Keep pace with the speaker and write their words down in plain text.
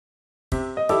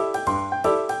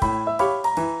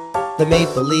the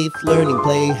Maple Leaf Learning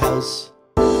Playhouse.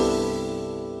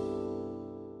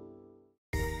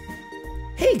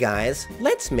 Hey guys,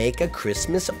 let's make a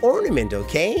Christmas ornament,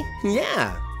 okay?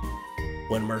 Yeah!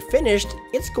 When we're finished,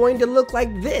 it's going to look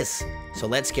like this. So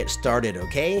let's get started,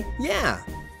 okay? Yeah!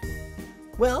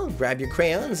 Well, grab your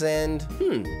crayons and,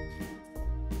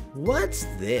 what's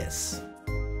this?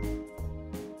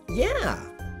 Yeah,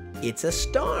 it's a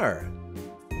star.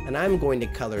 And I'm going to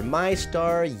color my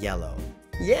star yellow.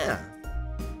 Yeah.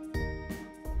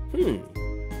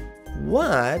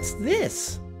 What's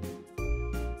this?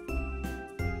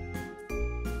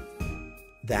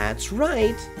 That's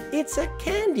right, it's a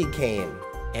candy cane.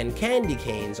 And candy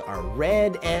canes are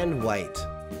red and white.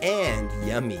 And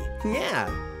yummy, yeah.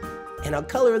 And I'll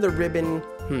color the ribbon,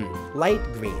 light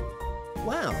green.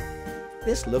 Wow,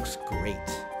 this looks great.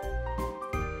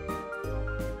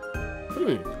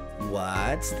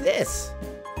 What's this?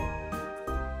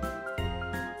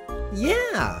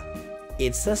 Yeah,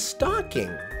 it's a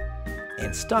stocking.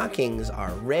 And stockings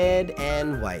are red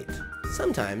and white.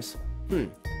 Sometimes,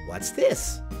 what's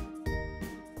this?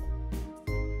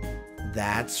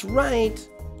 That's right,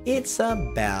 it's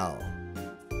a bell.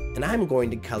 And I'm going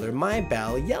to color my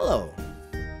bell yellow.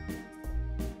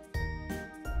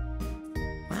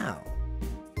 Wow.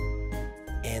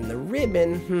 And the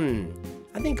ribbon,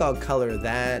 I think I'll color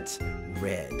that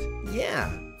red.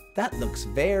 Yeah, that looks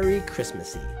very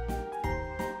Christmassy.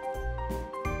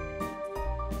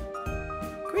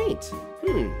 Great.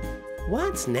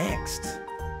 What's next?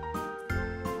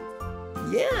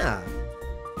 Yeah,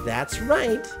 that's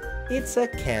right. It's a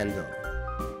candle.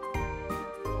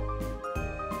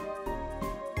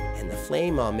 And the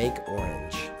flame I'll make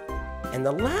orange. And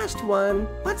the last one,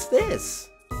 what's this?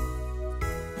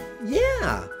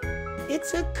 Yeah,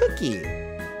 it's a cookie.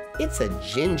 It's a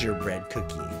gingerbread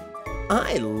cookie.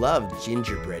 I love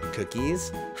gingerbread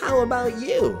cookies. How about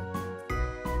you?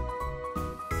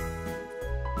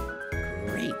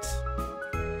 Great.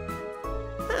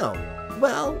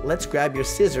 Well, let's grab your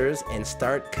scissors and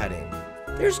start cutting.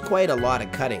 There's quite a lot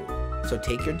of cutting, so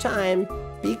take your time,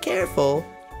 be careful,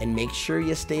 and make sure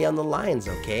you stay on the lines,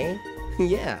 okay?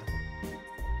 Yeah.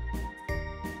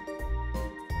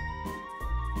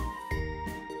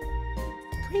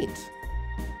 Great.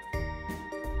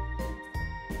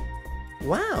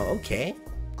 Wow, okay.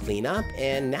 Clean up,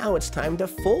 and now it's time to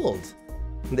fold.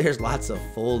 There's lots of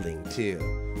folding,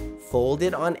 too. Fold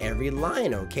it on every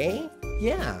line, okay?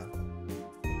 Yeah.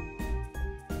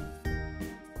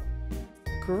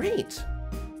 Great.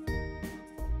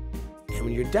 And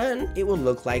when you're done, it will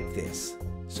look like this.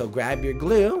 So grab your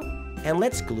glue, and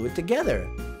let's glue it together.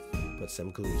 Put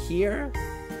some glue here,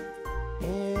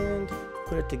 and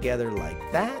put it together like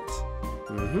that.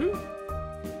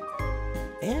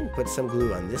 And put some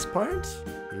glue on this part.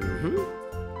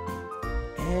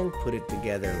 And put it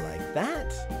together like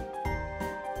that.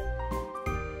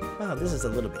 Wow, this is a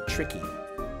little bit tricky.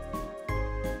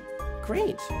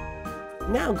 Great.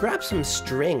 Now grab some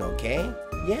string, okay?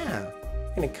 Yeah.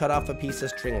 I'm gonna cut off a piece of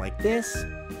string like this.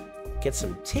 Get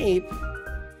some tape.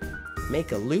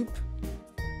 Make a loop.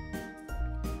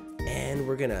 And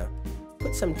we're gonna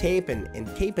put some tape and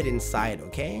tape it inside,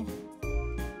 okay?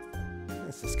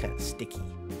 This is kind of sticky.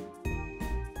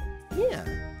 Yeah,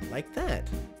 like that.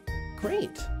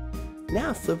 Great.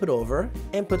 Now flip it over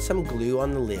and put some glue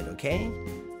on the lid, okay?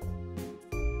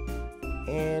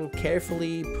 And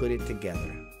carefully put it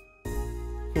together.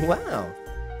 Wow,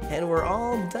 and we're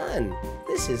all done.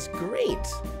 This is great.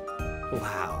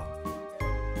 Wow.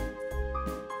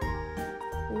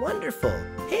 Wonderful.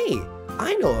 Hey,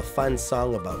 I know a fun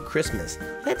song about Christmas.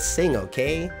 Let's sing,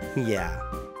 okay? Yeah.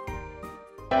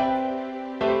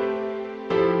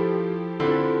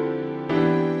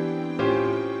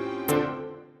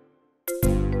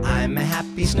 I'm a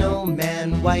happy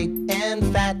snowman, white and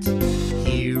fat.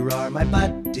 Here are my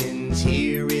buttons,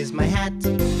 here is my hat.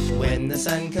 When the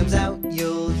sun comes out,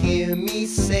 you'll hear me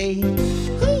say,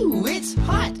 "Whoo, it's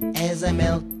hot," as I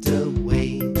melt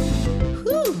away.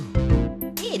 Whew,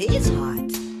 it is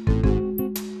hot.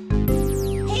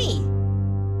 Hey,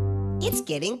 it's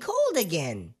getting cold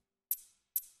again.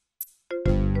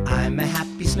 I'm a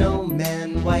happy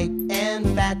snowman, white and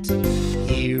fat.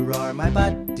 Here are my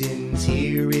buttons,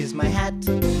 here is my hat.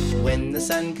 When the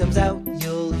sun comes out,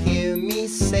 you'll hear me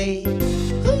say,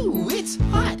 "Whoo, it's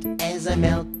hot," as I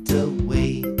melt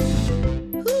away.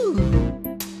 Whew,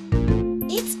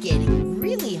 it's getting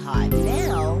really hot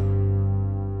now.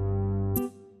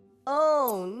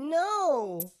 Oh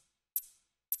no!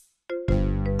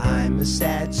 I'm a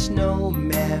sad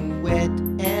snowman, wet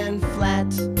and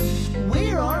flat.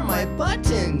 Where are my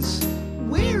buttons?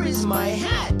 Where is my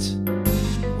hat?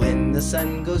 When the the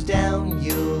sun goes down,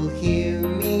 you'll hear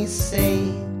me say,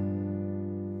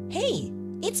 Hey,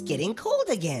 it's getting cold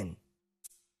again.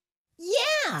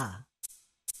 Yeah!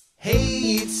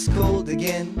 hey, it's cold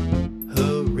again,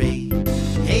 hooray.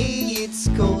 Hey, it's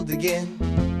cold again,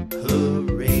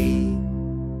 hooray.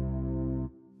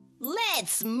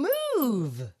 Let's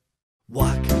move!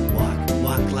 Walk, walk,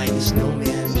 walk like a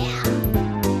snowman. Yeah!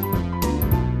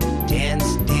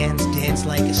 Dance, dance, dance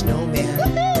like a snowman.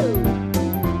 Woohoo!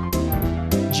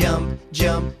 Jump,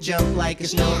 jump, jump like a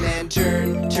snowman.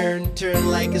 Turn, turn, turn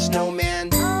like a snowman.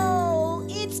 Oh,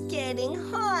 it's getting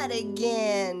hot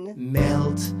again.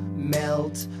 Melt,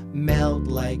 melt, melt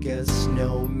like a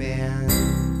snowman.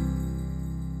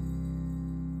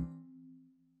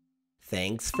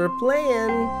 Thanks for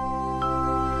playing.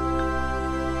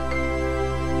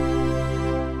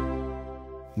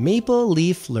 Maple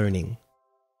Leaf Learning.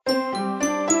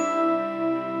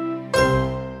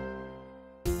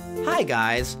 Hi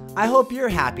guys, I hope you're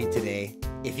happy today.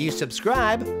 If you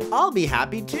subscribe, I'll be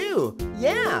happy too.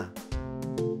 Yeah!